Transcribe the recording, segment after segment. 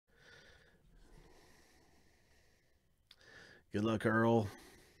Good luck, Earl.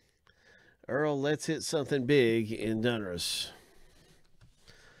 Earl, let's hit something big in Donruss.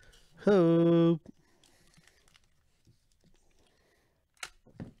 Hope.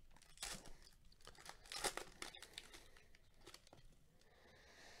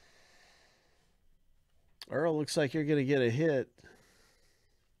 Earl, looks like you're going to get a hit.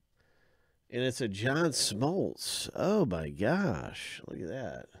 And it's a John Smoltz. Oh, my gosh. Look at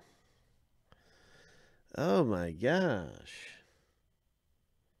that. Oh, my gosh.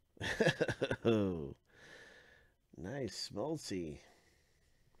 Oh, nice Smoltzy.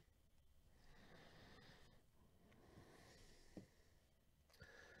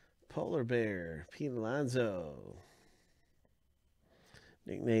 Polar Bear, Pete Alonso.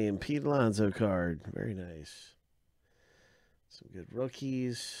 Nickname Pete Alonso card. Very nice. Some good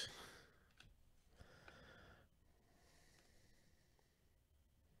rookies.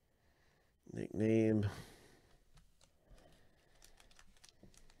 Nickname.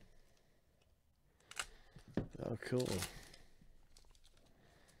 Oh, cool.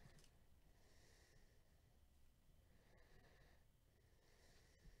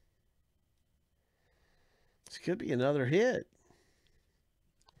 This could be another hit.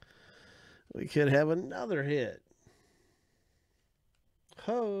 We could have another hit.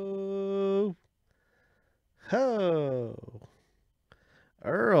 Ho! Ho!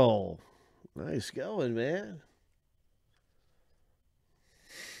 Earl. Nice going, man.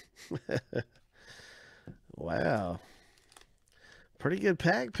 Wow. Pretty good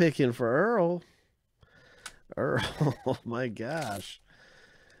pack picking for Earl. Earl, oh my gosh.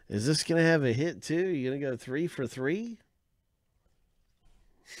 Is this going to have a hit too? You going to go 3 for 3?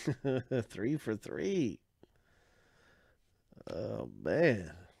 3 for 3. Oh,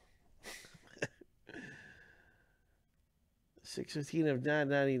 man. 615 of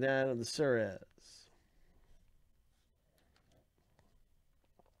 999 on the Suarez.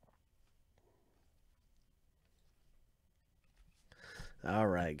 All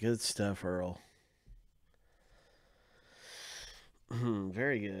right, good stuff, Earl.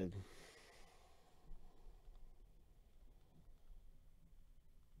 Very good.